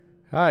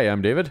Hi,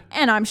 I'm David.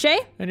 And I'm Shay.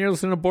 And you're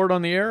listening to Board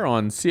on the Air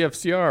on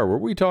CFCR, where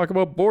we talk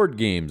about board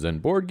games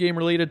and board game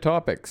related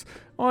topics.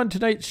 On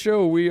tonight's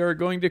show, we are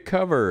going to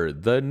cover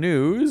the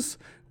news,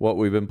 what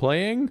we've been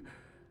playing,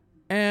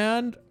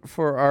 and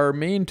for our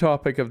main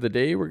topic of the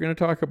day, we're going to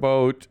talk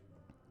about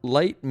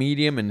light,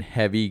 medium, and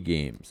heavy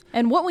games.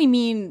 And what we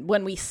mean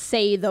when we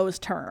say those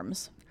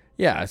terms.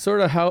 Yeah,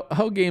 sort of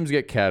how games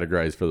get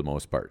categorized for the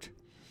most part.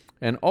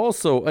 And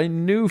also a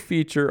new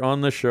feature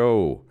on the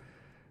show.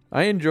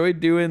 I enjoyed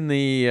doing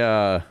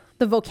the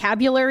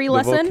vocabulary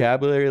lesson.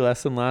 Vocabulary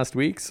lesson last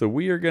week. So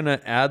we are going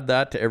to add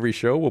that to every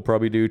show. We'll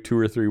probably do 2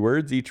 or 3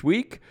 words each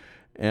week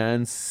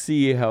and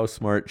see how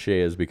smart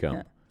Shay has become.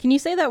 Yeah. Can you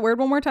say that word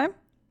one more time?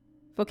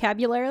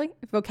 Vocabulary?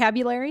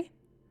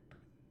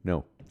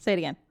 No. Say it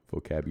again.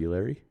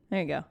 Vocabulary. There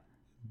you go.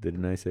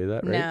 Didn't I say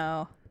that right?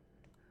 No.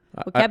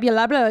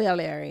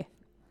 Vocabulary.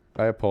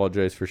 I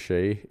apologize for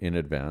Shay in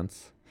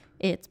advance.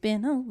 It's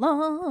been a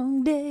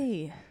long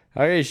day.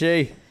 Okay,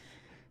 Shay.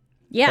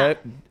 Yeah.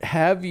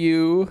 Have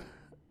you,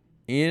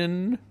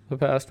 in the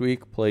past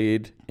week,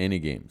 played any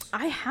games?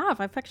 I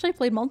have. I've actually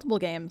played multiple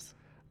games.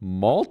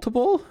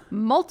 Multiple?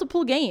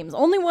 Multiple games.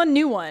 Only one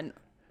new one,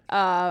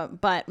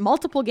 but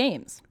multiple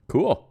games.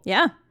 Cool.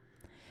 Yeah.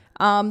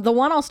 The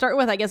one I'll start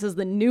with, I guess, is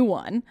the new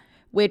one,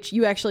 which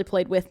you actually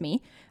played with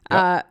me.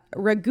 Yep.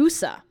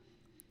 Ragusa,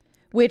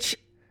 which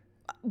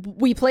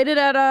we played it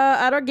at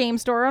our game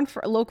store, on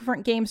local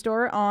front game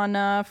store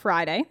on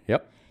Friday.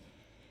 Yep.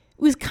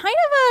 It was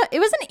it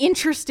was an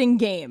interesting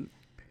game.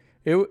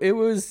 It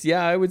was,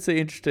 yeah, I would say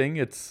interesting.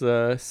 It's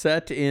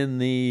set in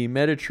the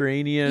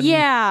Mediterranean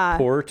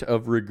port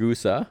of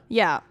Ragusa.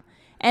 Yeah.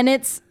 And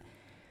it's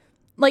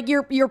like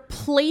you're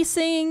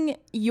placing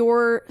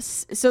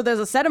so there's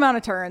a set amount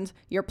of turns.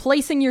 You're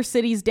placing your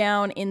cities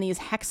down in these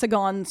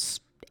hexagon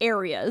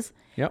areas.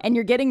 Yep. And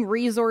you're getting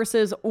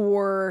resources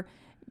or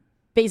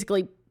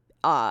basically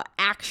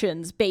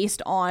actions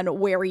based on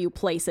where you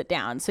place it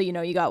down. So,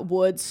 you got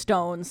wood,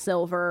 stone,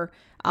 silver,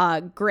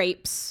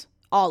 grapes,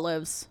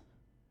 olives.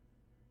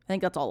 I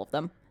think that's all of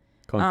them.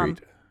 Concrete.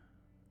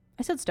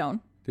 I said stone.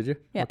 Did you?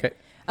 Yeah. Okay.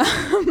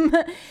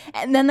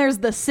 And then there's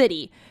the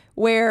city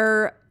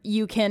where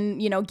you can,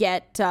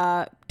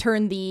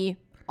 turn the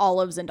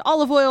olives into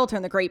olive oil,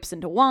 turn the grapes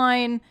into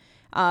wine,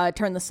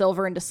 turn the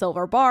silver into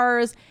silver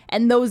bars,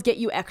 and those get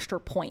you extra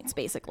points,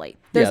 basically.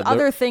 There's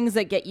other things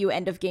that get you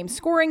end of game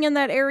scoring in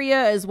that area,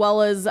 as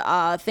well as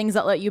things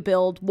that let you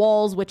build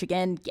walls, which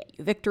again get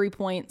you victory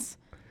points.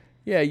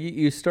 Yeah,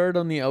 you start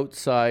on the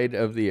outside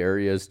of the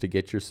areas to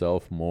get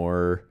yourself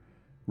more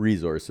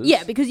resources.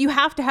 Yeah, because you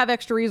have to have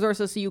extra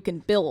resources so you can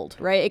build,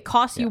 right? It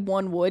costs you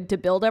 1 wood to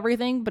build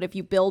everything, but if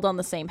you build on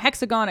the same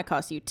hexagon, it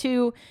costs you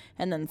 2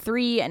 and then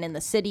 3, and in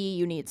the city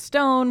you need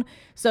stone.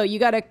 So you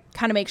got to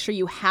kind of make sure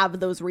you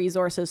have those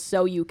resources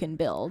so you can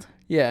build.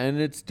 Yeah,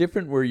 and it's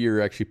different where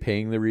you're actually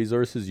paying the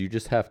resources. You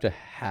just have to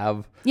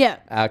have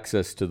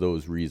access to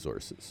those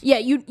resources. Yeah,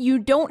 you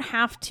don't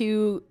have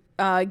to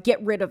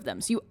get rid of them.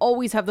 So you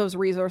always have those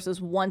resources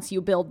once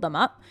you build them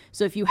up.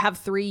 So if you have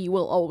 3, you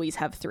will always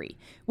have 3,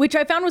 which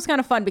I found was kind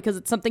of fun because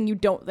it's something you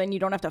don't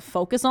have to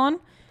focus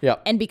on. Yeah.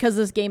 And because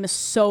this game is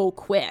so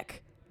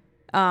quick,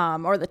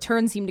 or the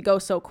turns seem to go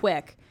so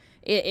quick,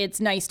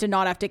 it's nice to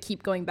not have to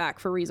keep going back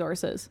for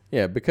resources.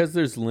 Yeah, because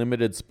there's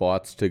limited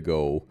spots to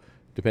go,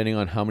 depending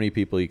on how many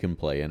people you can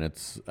play. And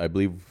it's, I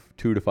believe,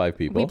 2 to 5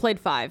 people. We played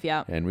 5,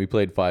 yeah. And we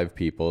played 5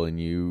 people,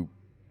 and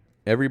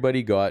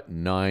everybody got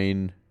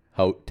 9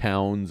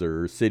 towns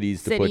or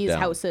cities to put down. Cities,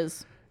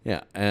 houses.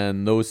 Yeah,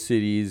 and those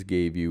cities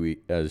gave you,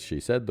 as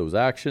she said, those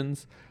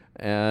actions.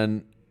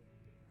 And,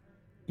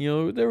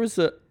 there was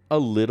a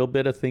little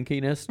bit of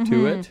thinkiness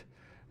to it.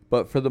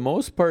 But for the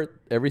most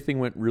part, everything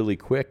went really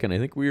quick. And I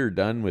think we were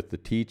done with the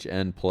teach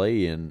and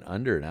play in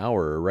under an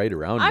hour or right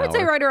around an hour. I would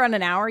say right around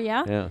an hour,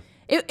 yeah. Yeah.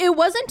 It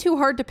wasn't too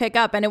hard to pick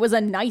up, and it was a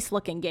nice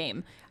looking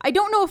game. I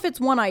don't know if it's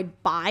one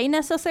I'd buy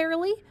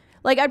necessarily.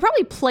 Like, I'd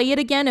probably play it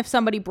again if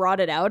somebody brought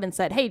it out and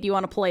said, hey, do you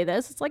want to play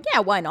this? It's like, yeah,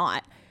 why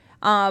not?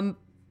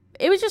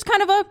 It was just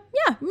kind of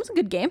it was a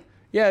good game.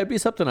 Yeah, it'd be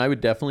something I would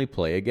definitely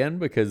play again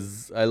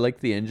because I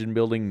like the engine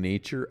building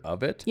nature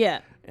of it.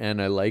 Yeah.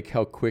 And I like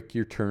how quick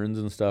your turns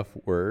and stuff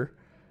were.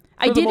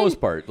 For the most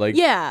part. Like,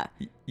 yeah.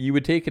 You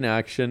would take an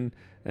action,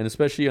 and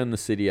especially on the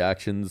city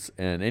actions,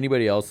 and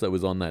anybody else that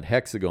was on that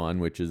hexagon,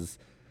 which is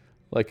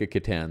like a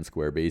Catan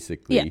square,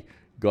 basically,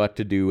 got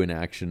to do an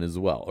action as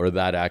well, or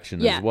that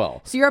action as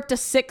well. So you're up to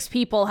 6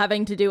 people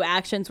having to do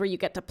actions where you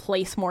get to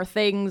place more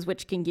things,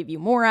 which can give you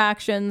more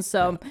actions.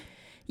 So,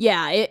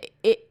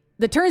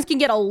 the turns can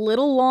get a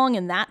little long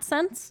in that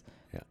sense.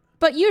 Yeah.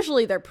 But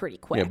usually they're pretty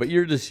quick. Yeah, but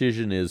your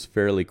decision is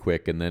fairly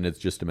quick, and then it's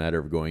just a matter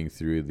of going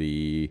through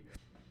the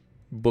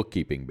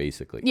bookkeeping,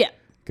 basically. Yeah.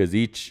 Because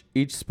each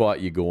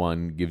spot you go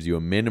on gives you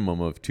a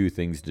minimum of 2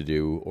 things to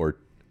do, or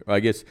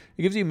I guess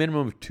it gives you a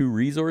minimum of 2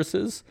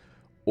 resources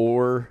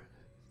or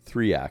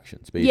 3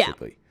 actions,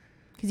 basically.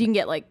 Because you can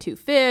get like 2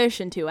 fish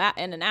and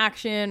and an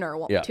action,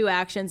 or 2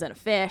 actions and a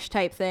fish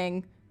type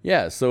thing.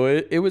 Yeah, so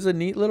it was a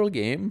neat little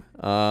game.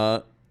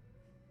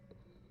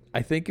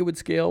 I think it would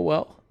scale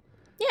well.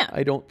 Yeah.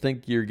 I don't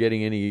think you're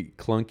getting any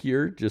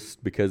clunkier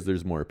just because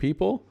there's more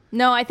people.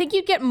 No, I think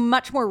you'd get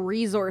much more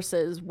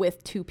resources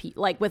with 2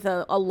 people, like with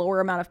a lower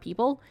amount of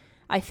people.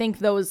 I think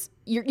those,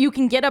 you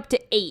can get up to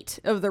 8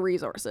 of the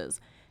resources.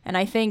 And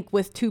I think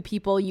with 2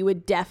 people, you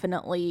would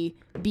definitely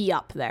be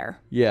up there.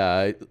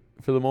 Yeah,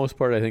 for the most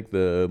part, I think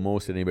the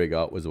most anybody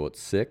got was about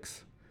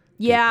 6.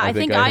 Yeah, I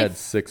think I had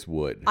 6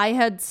 wood. I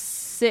had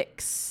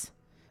 6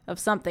 of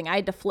something. I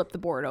had to flip the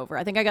board over.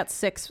 I think I got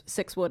 6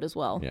 wood as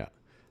well. Yeah.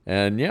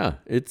 And yeah,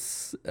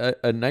 it's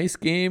a nice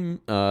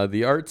game.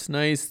 The art's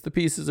nice. The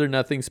pieces are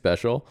nothing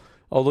special.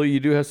 Although you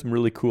do have some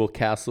really cool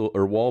castle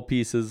or wall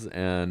pieces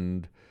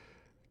and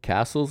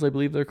castles, I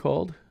believe they're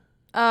called.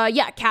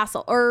 Yeah,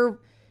 castle. Or,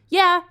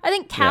 yeah, I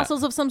think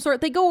castles of some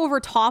sort. They go over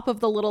top of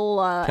the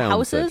little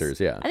houses. Centers,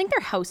 yeah. I think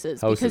they're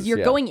houses because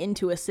you're going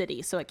into a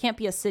city. So it can't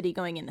be a city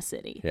going in a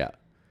city. Yeah.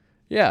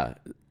 Yeah.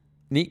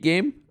 Neat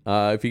game.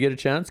 If you get a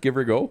chance, give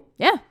her a go.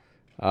 Yeah.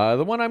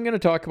 The one I'm going to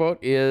talk about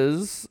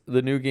is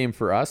the new game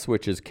for us,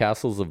 which is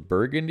Castles of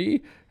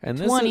Burgundy. And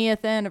this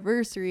 20th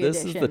anniversary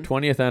edition. This is the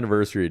 20th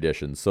anniversary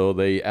edition. So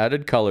they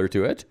added color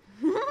to it,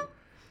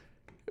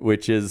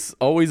 which is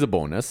always a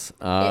bonus.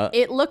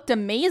 It looked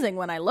amazing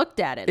when I looked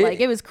at it. Like,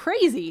 it was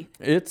crazy.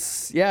 It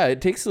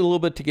takes a little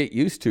bit to get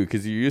used to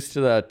because you're used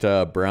to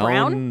that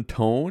brown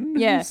tone.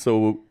 Yeah.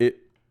 So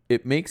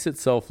it makes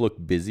itself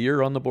look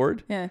busier on the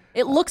board. Yeah.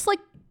 It looks like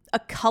a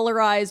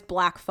colorized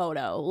black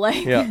photo,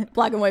 like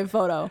black and white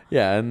photo.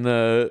 Yeah, and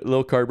the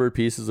little cardboard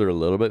pieces are a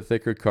little bit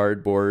thicker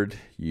cardboard.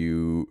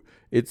 I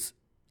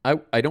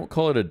don't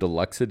call it a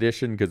deluxe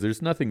edition because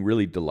there's nothing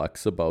really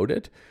deluxe about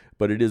it,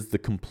 but it is the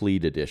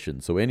complete edition.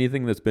 So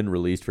anything that's been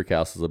released for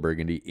Castles of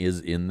Burgundy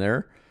is in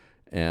there,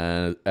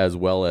 and as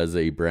well as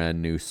a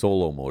brand new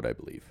solo mode, I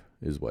believe,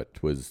 is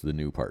what was the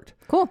new part.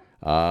 Cool.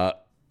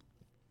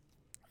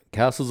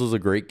 Castles is a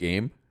great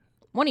game.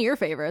 One of your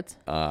favorites.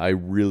 I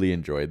really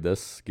enjoyed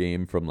this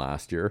game from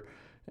last year,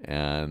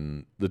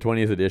 and the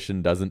 20th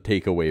edition doesn't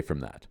take away from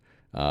that.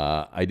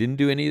 I didn't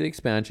do any of the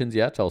expansions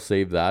yet. I'll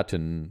save that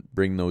and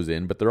bring those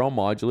in, but they're all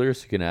modular,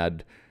 so you can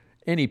add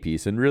any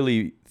piece. And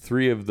really,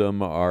 3 of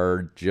them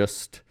are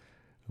just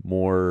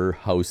more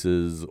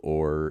houses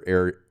or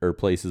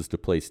places to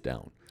place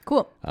down.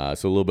 Cool.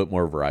 So a little bit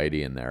more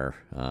variety in there.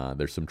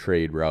 There's some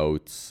trade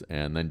routes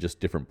and then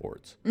just different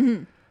boards.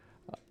 Mm-hmm.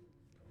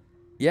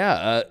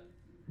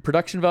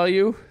 Production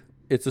value,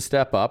 it's a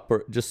step up,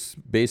 or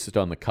just based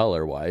on the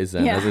color wise.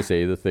 And as I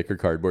say, the thicker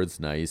cardboard's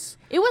nice.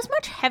 It was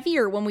much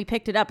heavier when we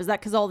picked it up. Is that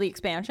because all the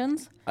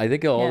expansions? I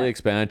think all the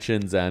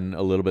expansions and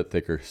a little bit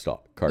thicker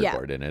stock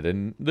cardboard in it.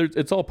 And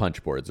it's all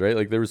punch boards, right?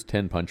 Like there was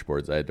 10 punch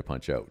boards I had to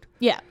punch out.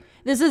 Yeah.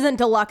 This isn't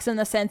deluxe in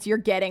the sense you're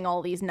getting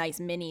all these nice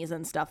minis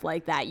and stuff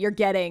like that. You're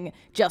getting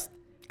just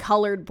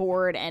colored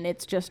board, and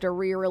it's just a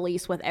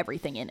re-release with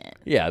everything in it.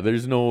 Yeah,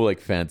 there's no like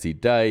fancy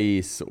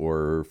dice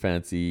or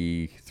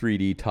fancy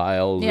 3D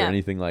tiles or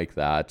anything like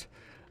that.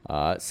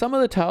 Some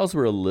of the tiles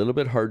were a little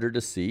bit harder to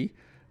see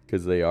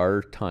because they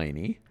are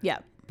tiny. Yeah.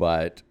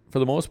 But for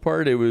the most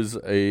part, it was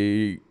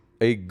a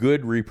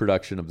good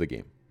reproduction of the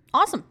game.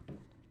 Awesome.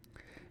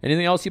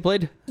 Anything else you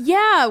played?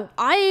 Yeah,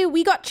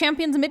 we got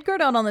Champions of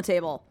Midgard out on the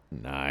table.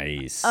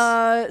 Nice.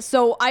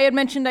 So I had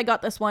mentioned I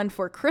got this one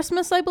for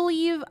Christmas, I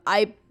believe.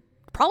 I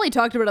probably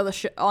talked about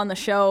it on the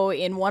show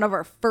in one of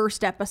our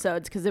first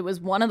episodes because it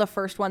was one of the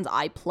first ones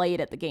I played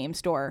at the game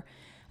store.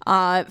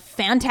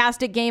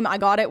 Fantastic game. I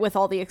got it with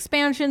all the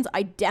expansions.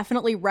 I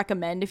definitely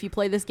recommend if you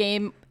play this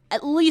game,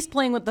 at least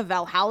playing with the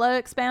Valhalla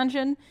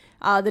expansion.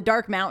 The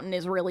Dark Mountain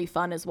is really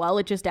fun as well.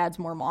 It just adds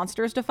more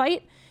monsters to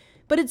fight.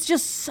 But it's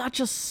just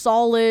such a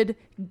solid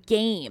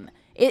game.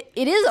 It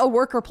is a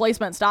worker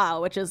placement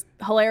style, which is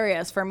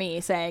hilarious for me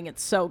saying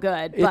it's so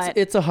good. But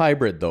it's a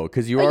hybrid though,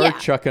 because you are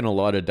chucking a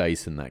lot of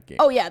dice in that game.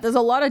 Oh yeah, there's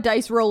a lot of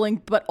dice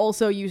rolling, but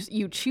also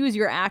you choose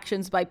your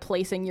actions by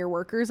placing your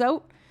workers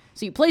out.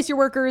 So you place your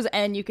workers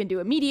and you can do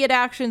immediate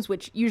actions,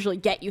 which usually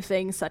get you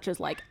things such as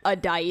like a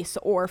dice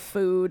or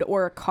food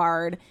or a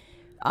card,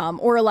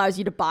 or allows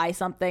you to buy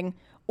something.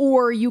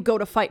 Or you go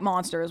to fight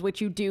monsters,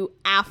 which you do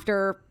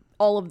after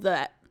all of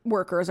the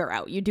workers are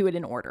out. You do it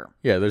in order.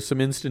 Yeah, there's some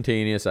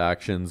instantaneous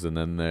actions, and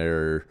then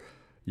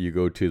you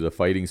go to the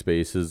fighting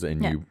spaces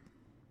and you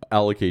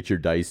allocate your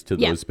dice to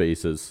those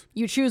spaces.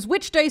 You choose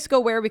which dice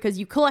go where because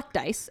you collect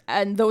dice,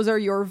 and those are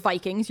your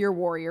Vikings, your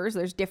warriors.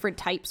 There's different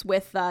types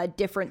with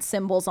different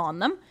symbols on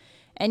them.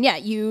 And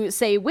you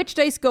say which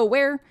dice go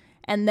where,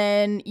 and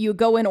then you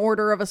go in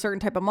order of a certain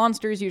type of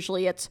monsters.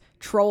 Usually it's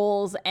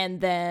trolls and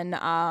then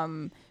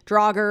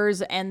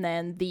Draugrs and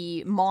then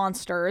the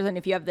monsters. And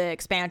if you have the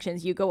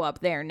expansions, you go up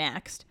there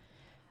next.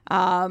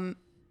 And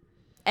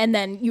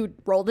then you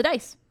roll the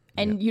dice.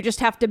 And you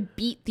just have to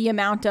beat the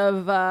amount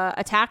of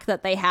attack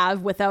that they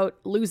have without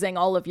losing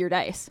all of your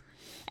dice.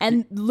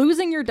 And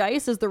losing your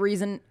dice is the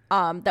reason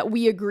that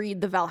we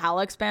agreed the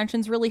Valhalla expansion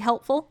is really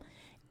helpful.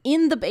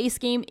 In the base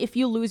game, if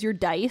you lose your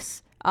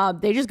dice,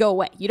 they just go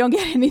away. You don't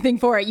get anything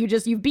for it.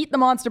 You beat the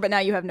monster, but now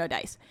you have no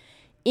dice.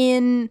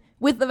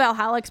 with the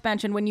Valhalla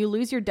expansion, when you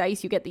lose your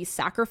dice, you get these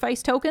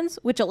sacrifice tokens,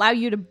 which allow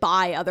you to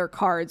buy other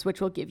cards,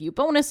 which will give you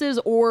bonuses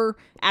or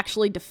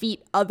actually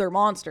defeat other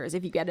monsters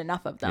if you get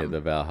enough of them. Yeah,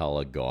 the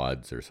Valhalla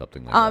gods or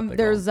something like that.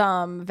 There's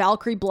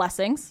Valkyrie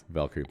Blessings.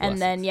 Valkyrie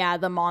Blessings. And then,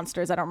 the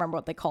monsters. I don't remember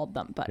what they called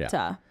them,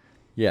 but...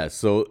 Yeah,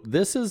 so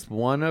this is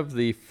one of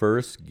the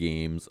first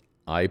games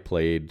I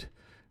played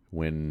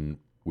when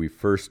we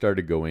first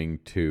started going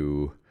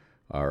to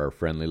our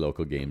friendly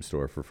local game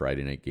store for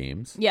Friday night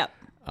games. Yep.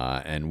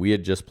 And we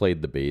had just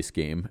played the base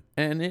game,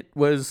 and it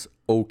was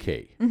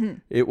okay. Mm-hmm.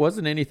 It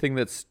wasn't anything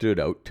that stood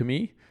out to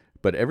me,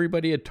 but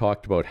everybody had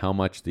talked about how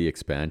much the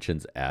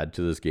expansions add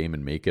to this game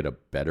and make it a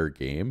better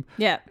game.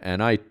 Yeah.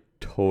 And I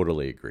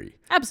totally agree.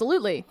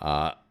 Absolutely.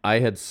 I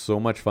had so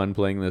much fun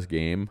playing this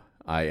game.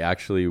 I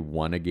actually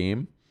won a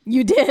game.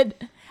 You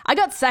did. I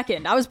got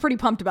second. I was pretty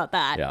pumped about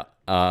that.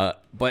 Yeah.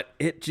 But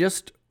it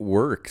just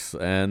works.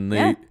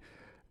 And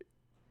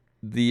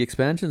the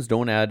expansions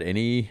don't add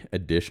any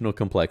additional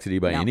complexity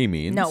by any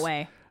means. No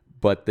way.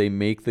 But they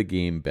make the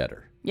game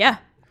better. Yeah.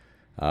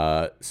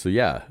 And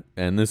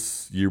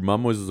your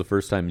mom was the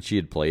first time she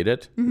had played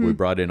it. Mm-hmm. We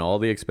brought in all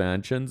the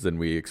expansions and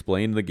we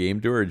explained the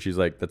game to her, and she's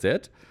like, "That's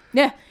it."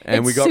 Yeah.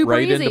 And we got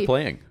right into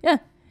playing. Yeah.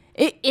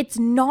 It's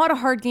not a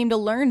hard game to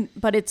learn,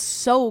 but it's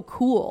so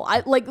cool.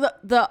 I like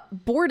the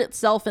board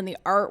itself and the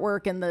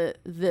artwork and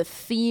the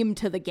theme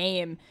to the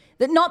game.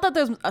 Not that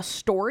there's a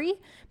story,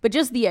 but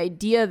just the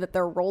idea that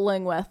they're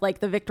rolling with, like,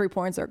 the victory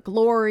points are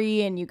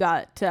glory, and you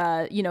got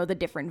the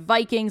different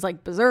Vikings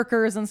like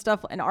berserkers and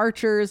stuff and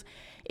archers.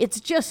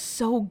 It's just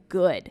so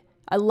good.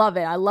 I love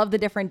it. I love the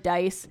different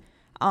dice.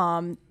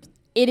 It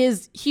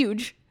is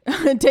huge.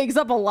 It takes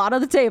up a lot of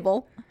the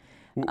table.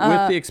 With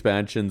the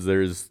expansions,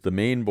 there's the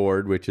main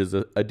board, which is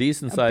a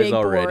decent size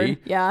already. Board,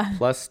 yeah.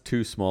 Plus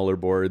 2 smaller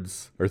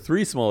boards, or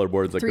 3 smaller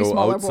boards that go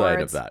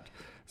outside of that.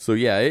 So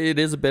yeah, it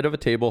is a bit of a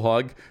table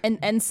hog.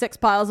 And 6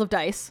 piles of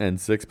dice. And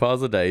 6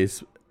 piles of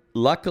dice.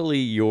 Luckily,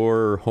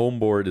 your home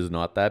board is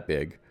not that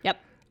big. Yep.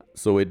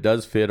 So it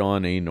does fit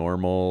on a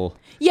normal...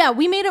 Yeah,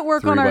 we made it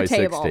work on our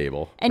 3x6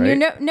 table. And right?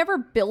 you're never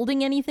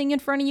building anything in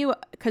front of you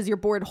because your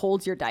board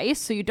holds your dice,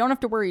 so you don't have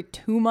to worry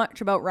too much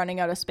about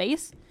running out of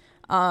space.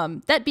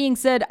 That being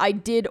said, I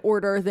did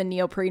order the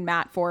neoprene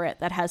mat for it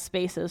that has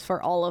spaces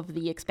for all of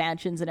the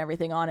expansions and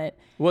everything on it.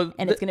 Well,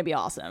 and it's going to be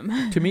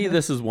awesome. To me,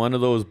 this is one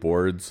of those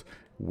boards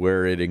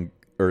where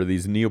or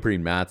these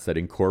neoprene mats that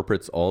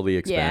incorporates all the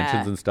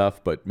expansions and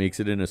stuff, but makes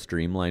it in a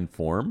streamlined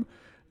form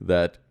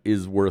that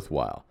is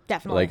worthwhile.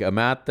 Definitely. Like a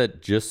mat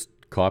that just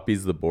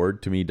copies the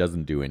board, to me,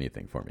 doesn't do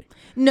anything for me.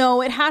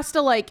 No, it has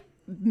to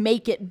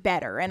make it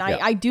better. And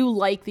I do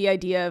like the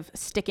idea of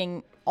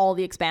sticking all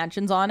the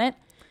expansions on it.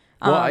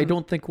 Well, I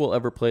don't think we'll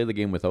ever play the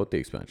game without the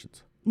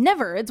expansions.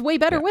 Never. It's way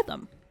better with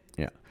them.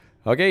 Yeah.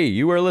 Okay,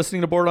 you are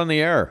listening to Board on the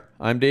Air.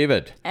 I'm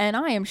David. And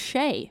I am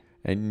Shay.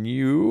 And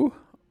you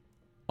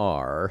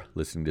are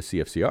listening to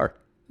CFCR.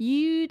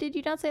 Did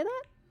you not say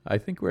that? I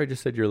think where I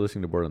just said you're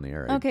listening to Board on the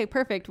Air. Okay,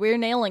 perfect. We're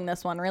nailing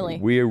this one, really.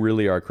 We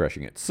really are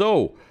crushing it.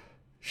 So,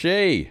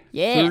 Shay,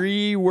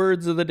 3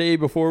 words of the day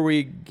before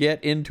we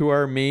get into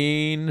our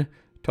main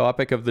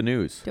topic of the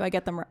news. Do I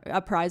get them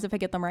a prize if I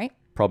get them right?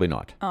 Probably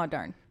not. Oh,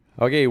 darn.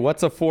 Okay,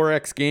 what's a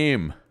 4X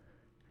game?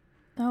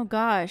 Oh,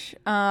 gosh.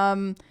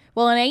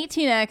 Well, an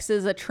 18X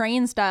is a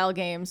train style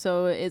game,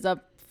 so is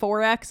a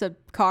 4X a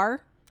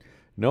car?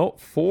 No,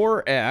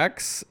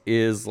 4X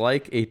is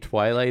like a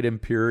Twilight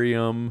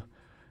Imperium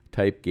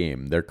type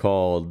game. They're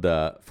called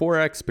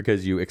 4X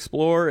because you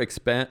explore,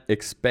 expand,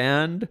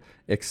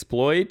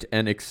 exploit,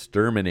 and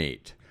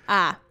exterminate.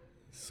 Ah.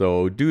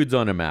 So dudes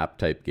on a map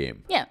type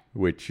game. Yeah.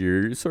 Which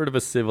you're sort of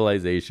a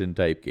civilization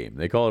type game.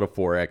 They call it a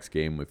 4X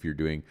game if you're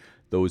doing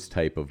those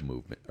type of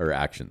movement or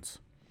actions.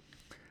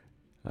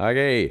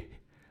 Okay.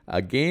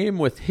 A game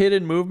with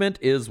hidden movement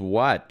is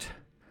what?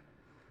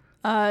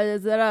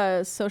 Is that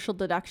a social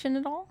deduction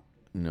at all?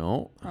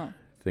 No. Oh.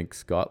 Think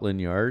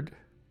Scotland Yard.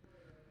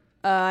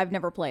 I've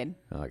never played.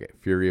 Okay.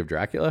 Fury of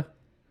Dracula.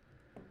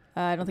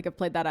 I don't think I've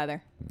played that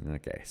either.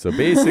 Okay. So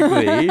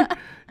basically,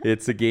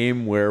 it's a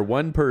game where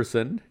one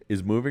person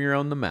is moving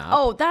around the map.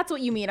 Oh, that's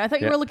what you mean. I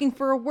thought you were looking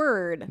for a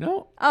word.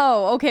 No.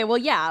 Oh, okay. Well,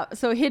 yeah.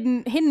 So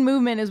hidden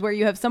movement is where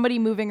you have somebody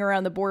moving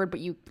around the board, but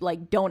you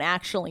don't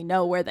actually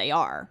know where they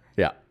are.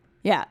 Yeah.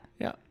 Yeah.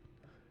 Yeah.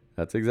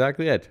 That's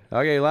exactly it.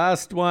 Okay,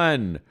 last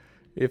one.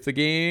 If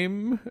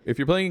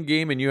you're playing a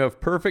game and you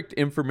have perfect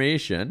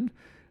information,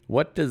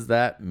 what does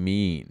that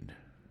mean?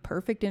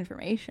 Perfect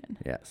information.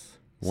 Yes.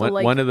 So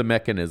one of the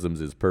mechanisms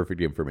is perfect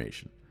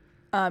information.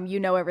 You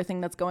know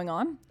everything that's going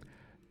on?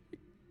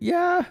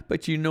 Yeah,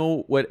 but you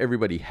know what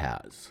everybody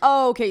has.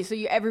 Oh, okay. So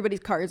everybody's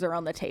cards are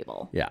on the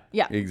table. Yeah.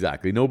 Yeah.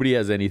 Exactly. Nobody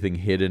has anything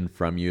hidden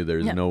from you.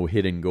 There's no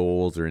hidden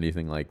goals or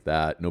anything like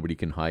that. Nobody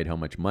can hide how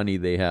much money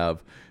they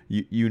have.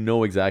 You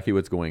know exactly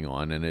what's going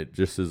on, and it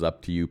just is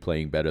up to you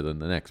playing better than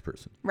the next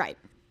person. Right.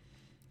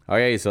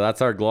 Okay, so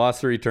that's our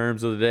glossary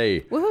terms of the day.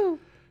 Woohoo.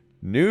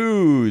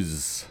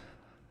 News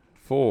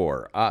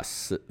for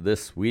us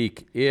this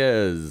week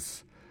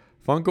is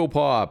Funko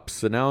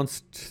Pops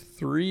announced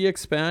 3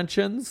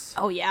 expansions.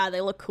 Oh yeah,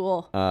 they look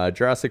cool.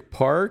 Jurassic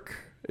Park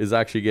is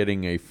actually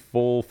getting a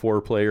full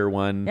 4-player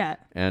one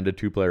and a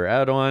 2-player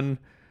add-on.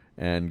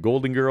 And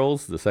Golden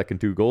Girls, the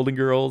second 2 Golden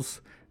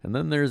Girls. And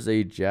then there's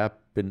a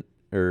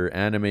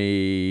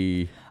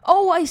anime.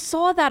 Oh, I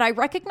saw that. I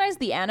recognized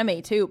the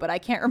anime too, but I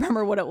can't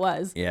remember what it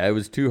was. Yeah, it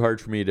was too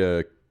hard for me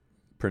to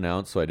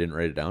pronounce, so I didn't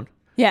write it down.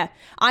 Yeah,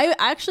 I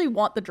actually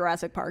want the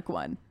Jurassic Park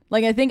one.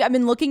 Like, I think I've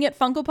been looking at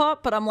Funko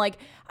Pop, but I'm like,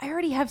 I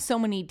already have so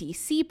many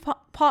DC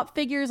Pop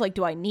figures. Like,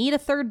 do I need a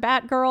third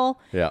Batgirl?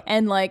 Yeah.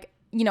 And like,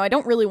 I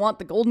don't really want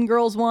the Golden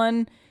Girls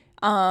one.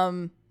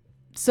 And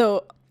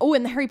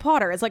the Harry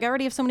Potter. It's like, I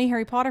already have so many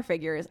Harry Potter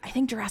figures. I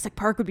think Jurassic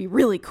Park would be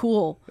really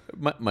cool.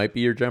 Might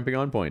be your jumping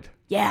on point.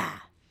 Yeah.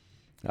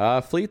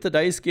 Fleet the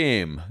Dice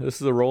game.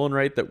 This is a roll and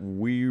write that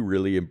we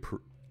really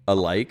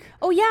like.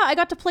 Oh yeah, I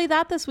got to play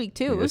that this week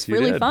too. Yes, it was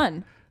really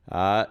fun.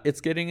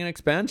 It's getting an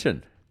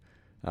expansion.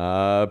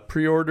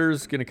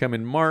 Pre-orders going to come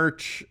in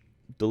March,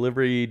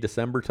 delivery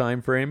December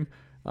timeframe.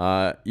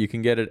 You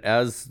can get it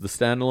as the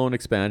standalone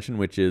expansion,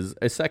 which is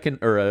a second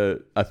or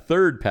a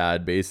third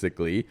pad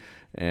basically.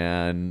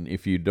 And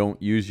if you don't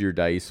use your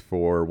dice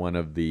for one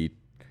of the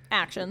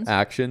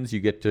actions, you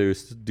get to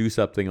do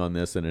something on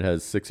this, and it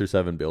has 6 or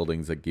 7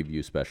 buildings that give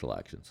you special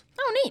actions.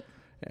 Oh, neat.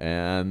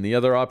 And the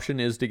other option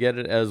is to get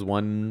it as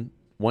one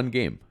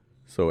game,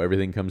 so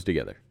everything comes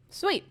together.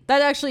 Sweet.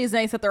 That actually is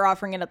nice that they're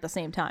offering it at the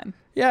same time.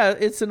 Yeah,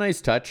 it's a nice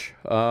touch.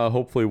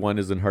 Hopefully one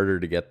isn't harder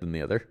to get than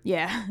the other.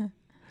 Yeah.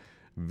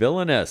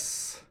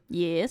 Villainous.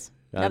 Yes.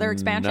 Another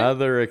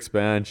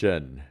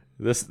expansion.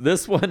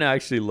 This one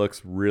actually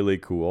looks really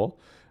cool.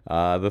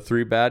 The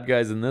 3 bad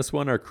guys in this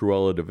one are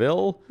Cruella de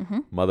Vil,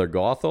 Mother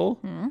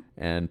Gothel,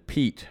 and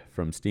Pete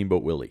from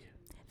Steamboat Willie.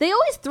 They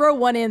always throw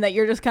one in that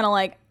you're just kind of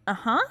like,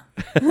 uh-huh.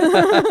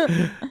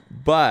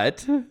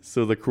 But,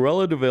 so the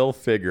Cruella de Vil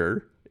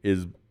figure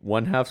is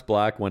one half's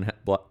black,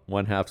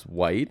 one half's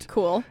white.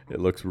 Cool. It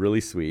looks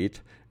really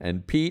sweet.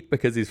 And Pete,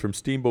 because he's from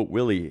Steamboat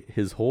Willie,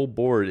 his whole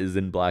board is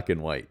in black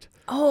and white.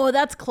 Oh,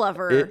 that's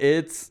clever.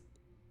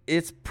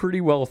 It's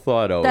pretty well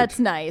thought out. That's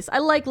nice. I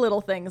like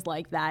little things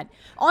like that.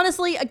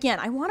 Honestly, again,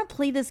 I want to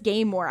play this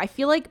game more. I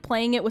feel like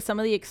playing it with some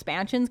of the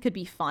expansions could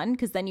be fun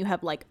because then you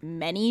have like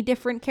many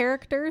different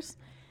characters.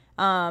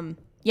 Yeah,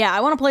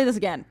 I want to play this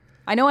again.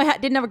 I know I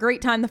didn't have a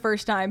great time the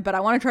first time, but I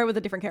want to try with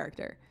a different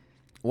character.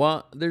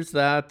 Well, there's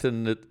that,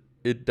 and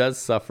it does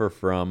suffer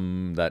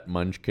from that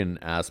Munchkin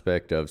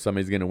aspect of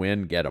somebody's going to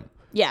win, get them.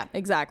 Yeah,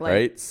 exactly.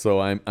 Right?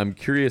 So I'm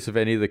curious if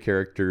any of the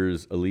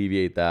characters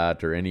alleviate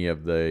that or any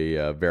of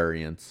the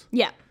variants.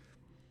 Yeah.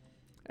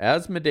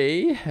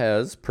 Asmodee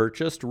has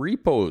purchased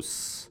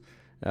Repos.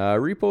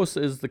 Repos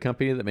is the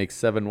company that makes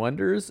 7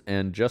 Wonders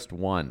and Just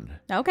One.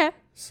 Okay.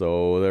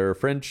 So they're a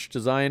French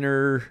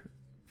designer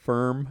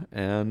firm,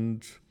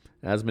 and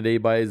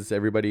Asmodee buys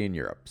everybody in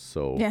Europe.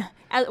 So yeah.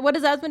 What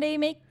does Asmodee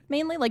make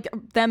mainly? Like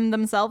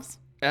themselves?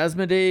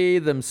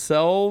 Asmodee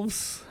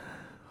themselves.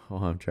 Oh,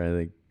 I'm trying to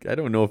think. I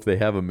don't know if they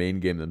have a main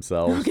game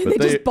themselves. Okay, but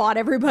they just bought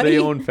everybody. They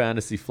own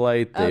Fantasy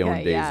Flight. They own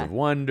Days yeah. of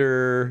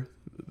Wonder.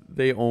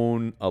 They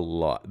own a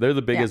lot. They're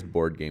the biggest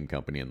board game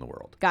company in the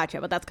world. Gotcha,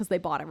 but that's because they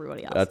bought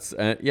everybody else. That's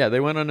they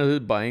went on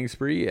a buying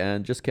spree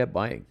and just kept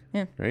buying.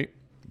 Yeah. Right?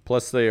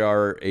 Plus, they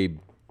are a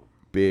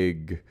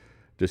big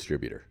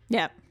distributor.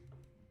 Yeah.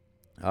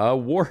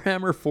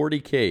 Warhammer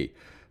 40K.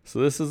 So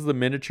this is the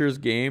miniatures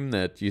game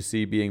that you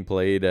see being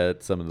played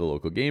at some of the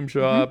local game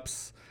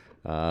shops.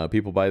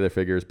 People buy their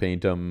figures,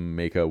 paint them,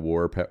 make a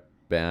war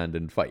band,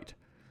 and fight.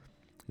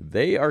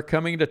 They are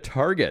coming to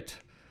Target.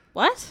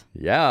 What?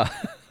 Yeah,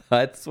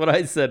 that's what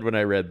I said when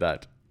I read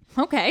that.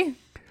 Okay.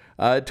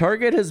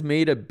 Target has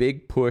made a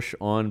big push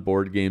on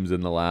board games in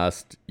the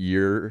last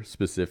year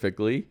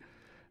specifically.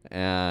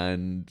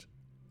 And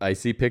I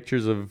see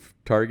pictures of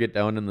Target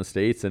down in the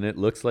States, and it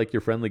looks like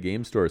your friendly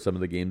game store. Some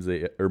of the games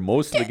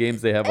most of the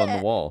games they have on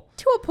the wall.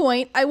 To a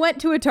point, I went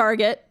to a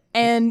Target.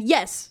 And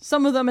yes,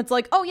 some of them it's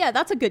like, oh yeah,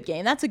 that's a good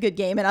game. That's a good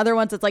game. And other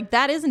ones it's like,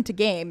 that isn't a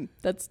game.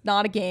 That's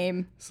not a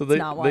game. So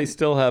they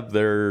still have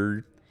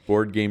their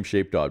board game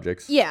shaped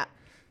objects. Yeah.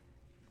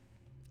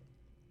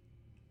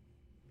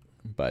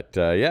 But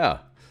yeah.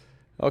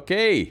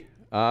 Okay.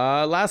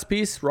 Last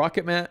piece,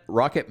 Rocket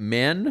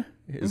Men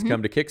has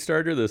come to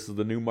Kickstarter. This is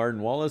the new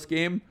Martin Wallace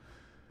game.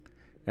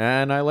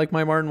 And I like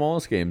my Martin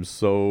Wallace games.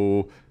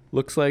 So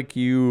looks like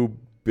you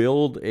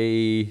build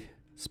a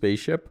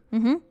spaceship,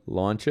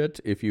 launch it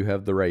if you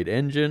have the right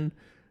engine,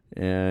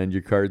 and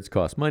your cards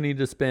cost money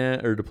to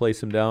spend or to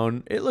place them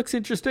down. It looks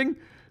interesting.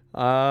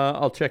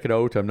 I'll check it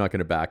out. I'm not going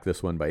to back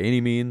this one by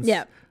any means.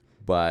 Yeah.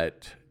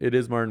 But it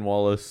is Martin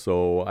Wallace,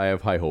 so I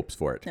have high hopes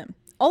for it. Yeah.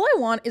 All I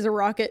want is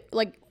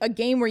a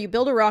game where you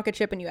build a rocket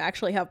ship and you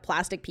actually have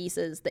plastic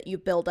pieces that you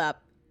build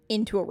up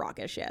into a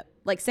rocket ship,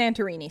 like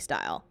Santorini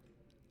style.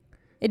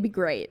 It'd be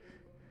great.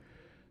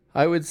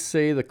 I would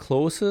say the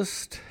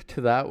closest to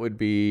that would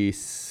be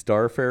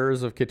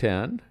Starfarers of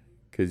Catan,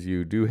 because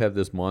you do have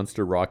this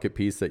monster rocket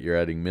piece that you're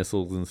adding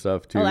missiles and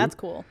stuff to. Oh, that's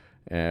cool.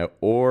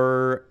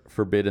 or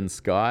Forbidden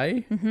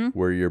Sky,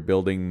 where you're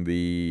building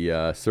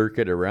the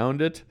circuit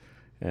around it.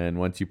 And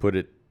once you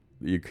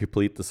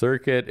complete the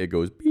circuit, it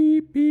goes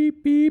beep,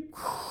 beep, beep.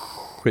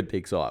 It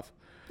takes off.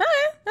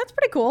 Okay, that's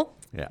pretty cool.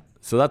 Yeah.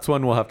 So that's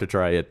one we'll have to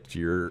try at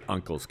your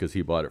uncle's because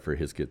he bought it for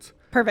his kids.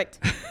 Perfect.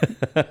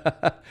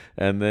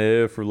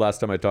 And for last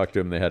time I talked to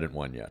him, they hadn't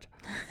won yet.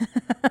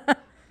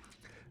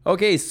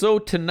 Okay, so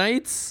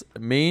tonight's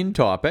main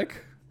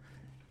topic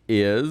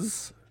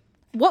is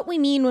What we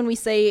mean when we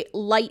say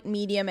light,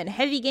 medium, and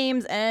heavy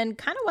games, and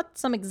kind of what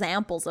some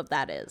examples of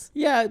that is.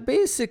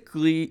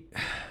 basically,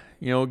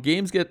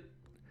 games get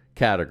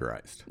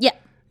categorized. Yeah.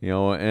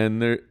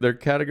 And they're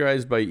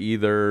categorized by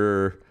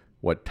either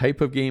what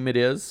type of game it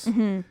is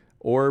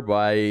or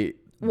by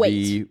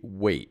the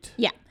weight.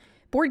 Yeah.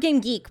 Board Game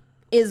Geek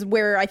is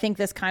where I think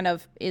this kind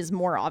of is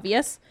more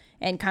obvious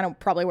and kind of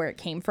probably where it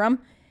came from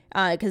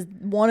because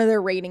one of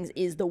their ratings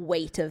is the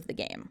weight of the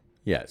game.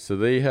 Yeah, so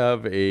they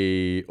have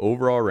a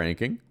overall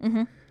ranking,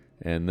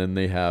 and then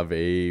they have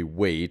a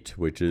weight,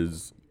 which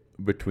is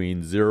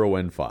between 0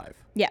 and 5.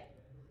 Yeah.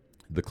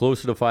 The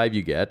closer to 5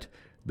 you get,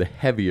 the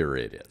heavier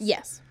it is.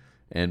 Yes.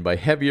 And by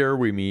heavier,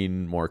 we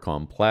mean more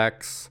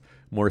complex,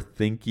 more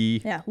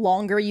thinky. Yeah.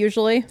 Longer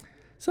usually.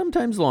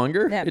 Sometimes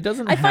longer. Yeah. It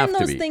doesn't I have find to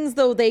those be. things,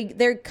 though,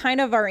 they're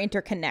kind of are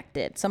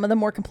interconnected. Some of the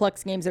more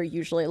complex games are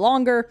usually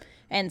longer,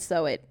 and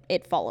so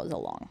it follows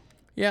along.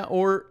 Yeah,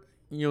 or,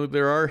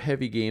 there are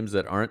heavy games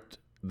that aren't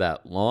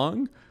that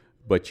long,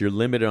 but you're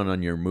limited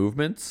on your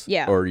movements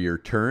or your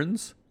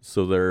turns.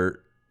 So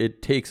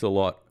it takes a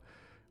lot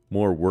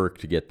more work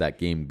to get that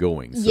game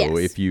going. So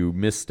if you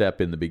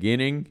misstep in the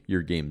beginning,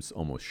 your game's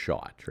almost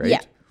shot,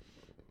 right?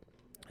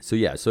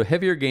 Yeah. So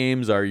heavier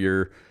games are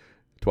your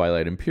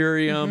Twilight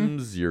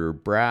Imperiums, your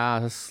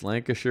Brass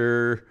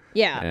Lancashire,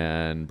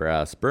 and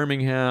Brass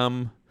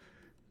Birmingham.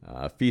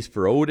 Feast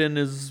for Odin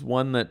is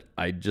one that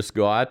I just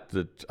got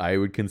that I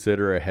would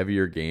consider a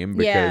heavier game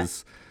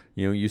because,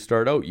 you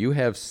start out, you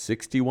have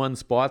 61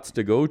 spots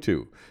to go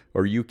to,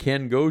 or you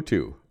can go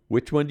to.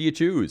 Which one do you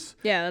choose?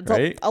 Yeah,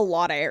 that's a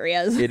lot of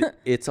areas.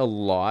 It's a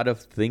lot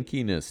of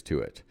thinkiness to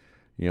it.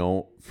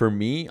 For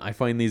me, I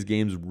find these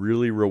games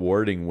really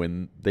rewarding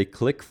when they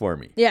click for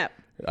me. Yeah.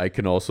 I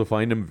can also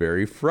find them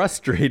very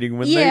frustrating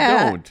when they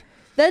don't.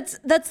 That's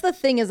the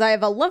thing is I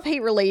have a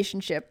love-hate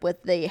relationship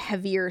with the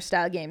heavier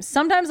style games.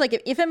 Sometimes,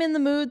 like, if I'm in the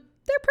mood,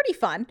 they're pretty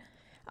fun.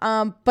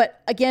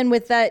 But again,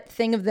 with that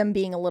thing of them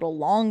being a little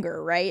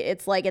longer, right?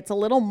 It's like it's a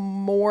little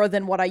more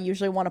than what I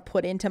usually want to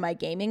put into my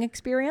gaming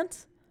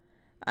experience.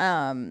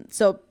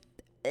 So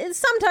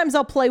sometimes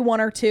I'll play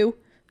one or two,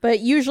 but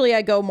usually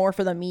I go more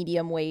for the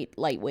medium weight,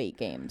 lightweight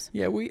games.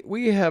 Yeah,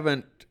 we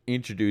haven't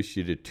introduced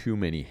you to too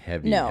many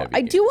heavy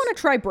I games. do want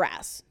to try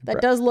Brass. That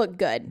does look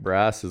good.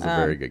 Brass is a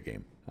very good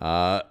game.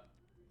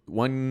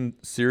 One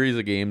series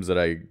of games that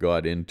I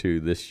got into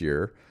this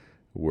year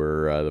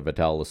were the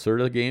Vital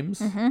Lacerda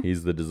games.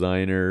 He's the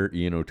designer.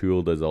 Ian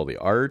O'Toole does all the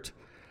art.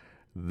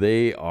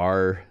 They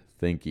are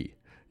thinky.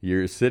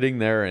 You're sitting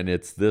there and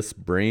it's this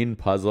brain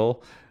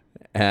puzzle,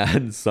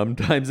 and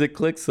sometimes it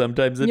clicks,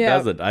 sometimes it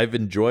doesn't. I've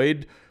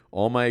enjoyed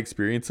all my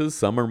experiences.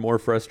 Some are more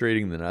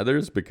frustrating than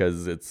others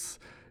because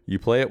you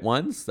play it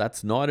once,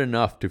 that's not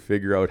enough to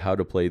figure out how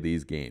to play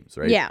these games,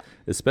 right? Yeah.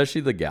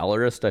 Especially the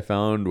Gallerist I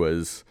found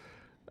was,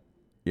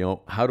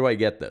 how do I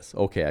get this?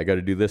 Okay, I got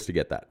to do this to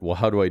get that. Well,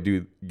 how do I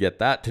get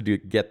that to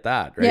get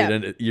that, right? Yeah.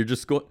 And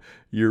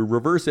you're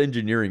reverse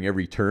engineering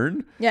every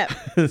turn. Yeah.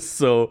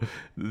 So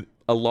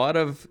a lot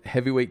of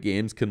heavyweight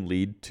games can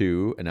lead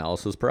to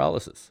analysis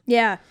paralysis.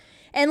 Yeah.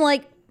 And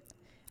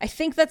I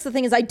think that's the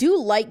thing is I do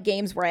like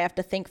games where I have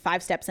to think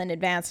 5 steps in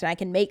advance and I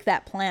can make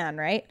that plan,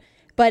 right?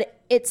 But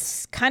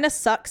it's kind of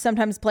sucks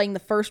sometimes playing the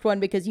first one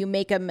because you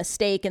make a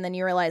mistake and then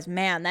you realize,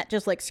 man, that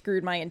just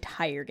screwed my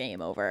entire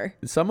game over.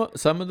 Some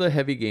of the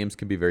heavy games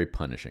can be very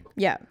punishing.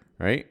 Yeah.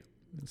 Right?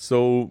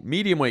 So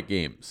medium weight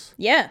games.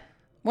 Yeah.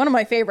 One of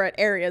my favorite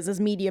areas is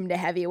medium to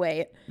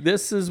heavyweight.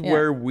 This is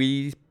where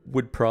we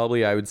would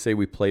probably, I would say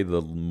we play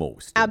the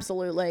most.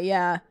 Absolutely.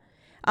 Yeah.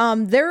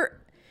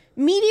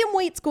 Medium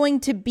weight's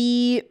going to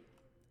be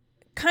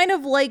kind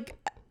of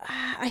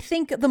I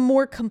think the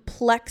more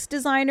complex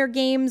designer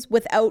games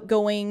without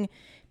going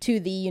to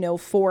the,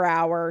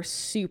 4-hour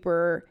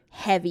super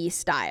heavy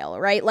style,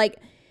 right?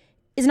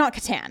 Is not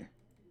Catan.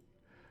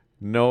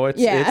 No,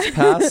 it's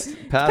past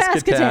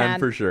Catan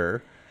for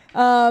sure.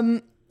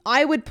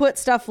 I would put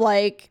stuff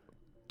like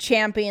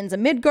Champions of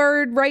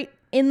Midgard right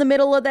in the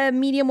middle of the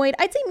medium weight.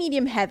 I'd say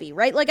medium heavy,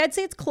 right? I'd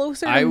say it's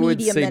closer to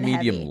medium than heavy. I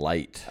would say medium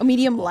light. Oh,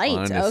 medium light.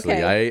 Honestly,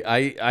 okay.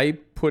 I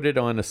put it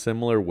on a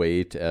similar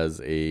weight as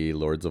a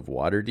Lords of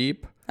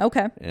Waterdeep.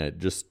 Okay.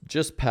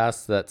 Just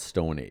past that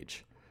Stone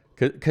Age.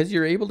 Because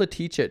you're able to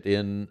teach it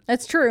in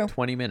That's true.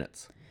 20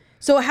 minutes.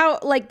 So how,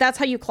 that's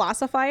how you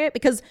classify it?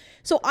 Because,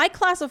 I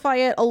classify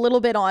it a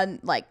little bit on,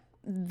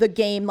 the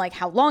game,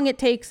 how long it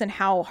takes and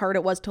how hard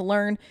it was to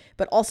learn,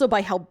 but also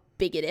by how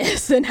big it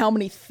is and how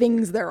many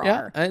things there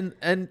are.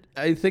 And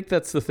I think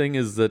that's the thing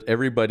is that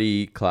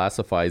everybody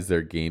classifies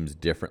their games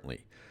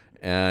differently.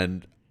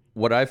 And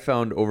what I've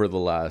found over the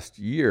last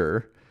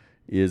year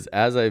is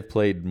as I've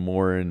played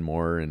more and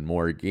more and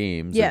more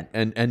games Yeah.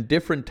 and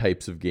different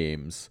types of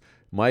games,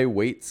 my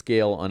weight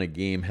scale on a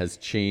game has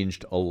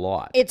changed a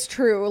lot. It's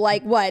true.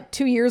 Like,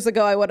 2 years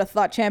ago, I would have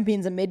thought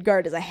Champions of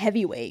Midgard is a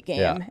heavyweight game.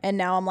 Yeah. And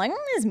now I'm like,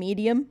 it's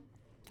medium.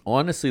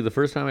 Honestly, the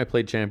first time I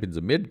played Champions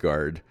of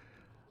Midgard,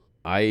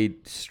 I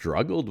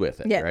struggled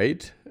with it, Yeah.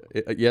 right?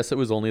 Yes, it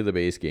was only the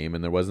base game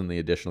and there wasn't the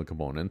additional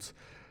components,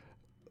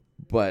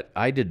 but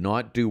I did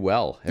not do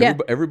well. Yeah.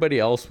 Everybody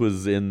else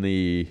was in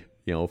the,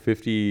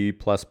 50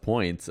 plus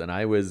points and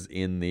I was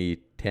in the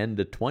 10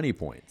 to 20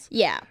 points,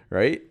 Yeah.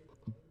 right?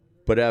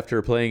 But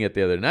after playing it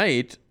the other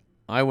night,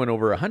 I went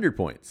over 100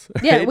 points.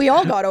 Yeah, right? we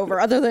all got over,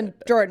 other than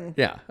Jordan.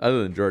 Yeah,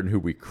 other than Jordan, who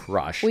we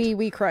crushed.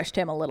 We crushed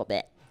him a little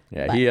bit.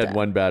 Yeah, he But, had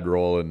one bad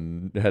roll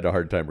and had a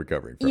hard time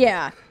recovering from it.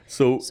 Yeah.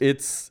 So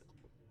it's,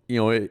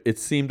 it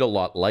seemed a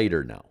lot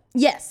lighter now,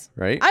 Yes.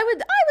 right? I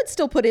would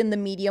still put in the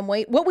medium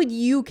weight. What would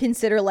you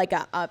consider like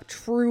a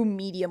true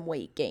medium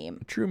weight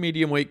game? True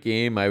medium weight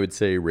game, I would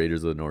say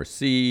Raiders of the North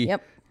Sea,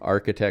 Yep.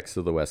 Architects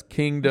of the West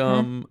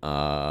Kingdom,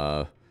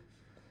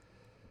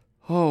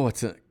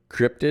 what's it?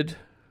 Cryptid,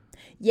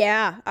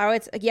 Yeah.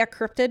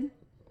 Cryptid.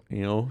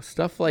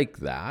 stuff like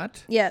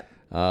that. Yeah.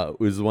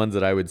 Was the ones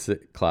that I would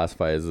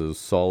classify as a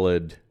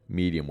solid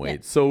medium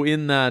weight. So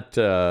in that,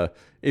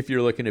 if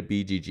you're looking at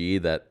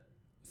BGG, that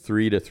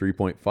 3 to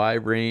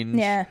 3.5 range,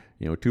 Yeah.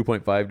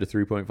 2.5 to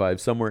 3.5,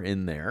 somewhere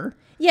in there.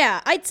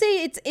 Yeah, I'd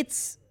say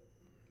it's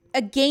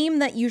a game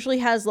that usually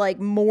has like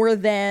more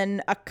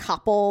than a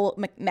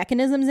couple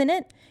mechanisms in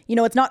it.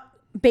 It's not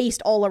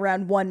based all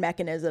around one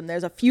mechanism.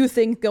 There's a few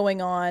things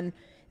going on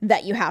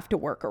that you have to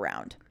work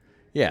around.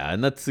 Yeah,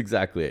 and that's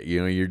exactly it.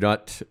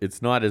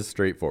 It's not as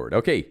straightforward.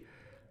 Okay.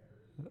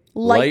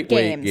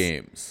 Lightweight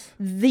games.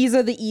 These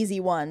are the easy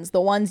ones.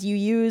 The ones you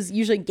use,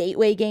 usually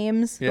gateway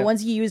games, Yeah. the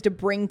ones you use to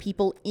bring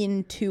people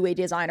into a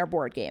designer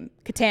board game.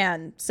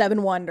 Catan,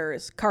 Seven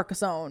Wonders,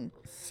 Carcassonne,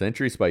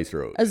 Century Spice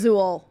Road.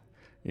 Azul.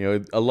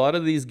 A lot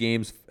of these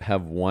games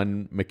have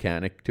one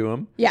mechanic to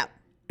them, Yeah.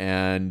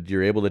 and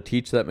you're able to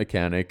teach that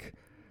mechanic,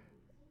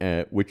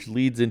 which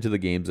leads into the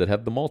games that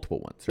have the multiple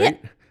ones,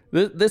 right?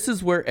 This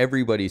is where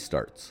everybody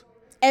starts.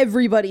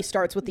 Everybody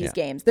starts with these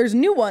Yeah. games. There's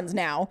new ones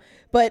now,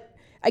 but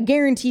I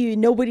guarantee you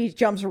nobody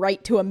jumps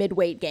right to a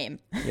midweight game.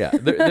 Yeah,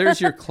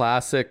 there's your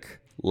classic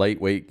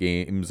lightweight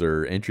games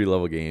or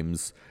entry-level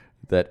games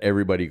that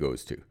everybody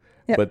goes to.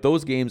 Yep. But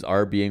those games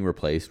are being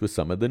replaced with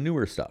some of the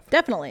newer stuff,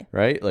 Definitely.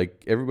 right?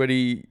 Like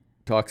everybody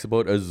talks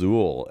about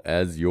Azul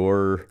as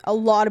your A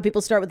lot of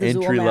people start with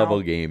Azul entry level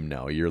now. game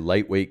now, your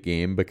lightweight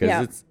game, because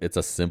Yeah. it's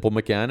a simple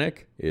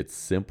mechanic. It's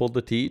simple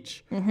to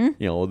teach.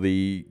 Mm-hmm.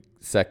 The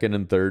second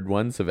and third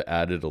ones have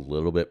added a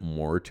little bit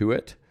more to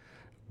it,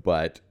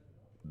 but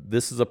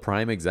this is a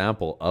prime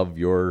example of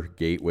your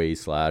gateway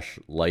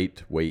 /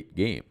 lightweight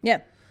game. Yeah.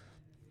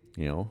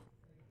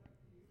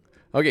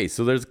 Okay,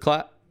 so there's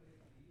a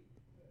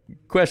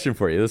question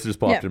for you. This just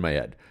popped Yeah. in my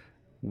head.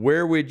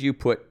 Where would you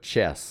put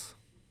chess?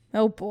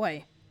 Oh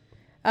boy.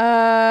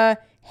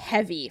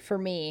 Heavy for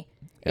me.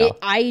 Yeah.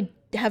 I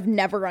have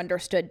never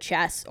understood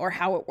chess or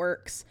how it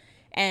works.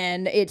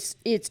 And it's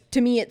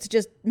to me, it's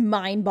just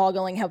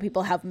mind-boggling how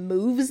people have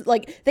moves.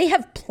 Like, they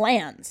have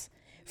plans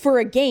for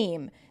a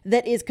game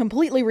that is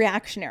completely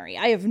reactionary.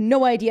 I have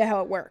no idea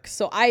how it works.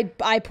 So I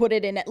put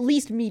it in at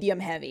least medium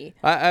heavy.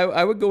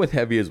 I would go with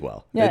heavy as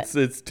well. Yeah.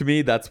 It's to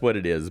me, that's what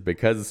it is,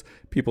 because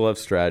people have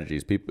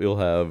strategies. People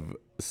have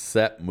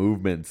set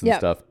movements and Yeah.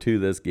 stuff to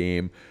this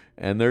game.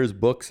 And there's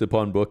books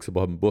upon books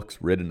upon books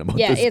written about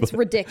Yeah, this it's book.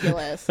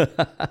 ridiculous.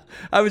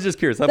 I was just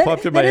curious. That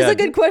popped in my That is head.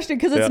 a good question,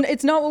 because Yeah.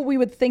 it's not what we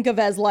would think of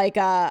as like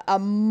a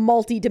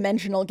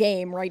multi-dimensional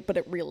game, right? But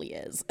it really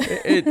is.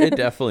 It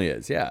definitely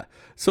is, yeah.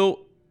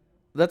 So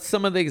that's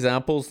some of the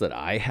examples that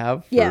I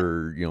have Yeah.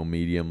 for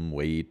medium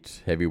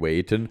weight,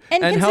 heavyweight, and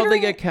And how they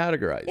considering- get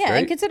categorized. Yeah, right?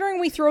 and considering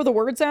we throw the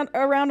words out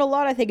around a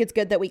lot, I think it's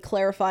good that we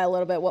clarify a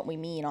little bit what we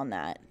mean on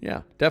that.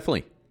 Yeah,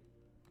 definitely.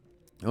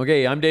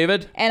 Okay, I'm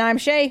David, And I'm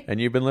Shay. and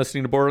you've been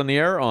listening to Board on the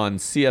Air on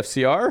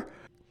CFCR.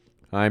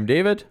 I'm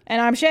David, And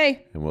I'm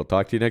Shay. and we'll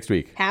talk to you next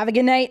week. Have a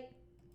good night.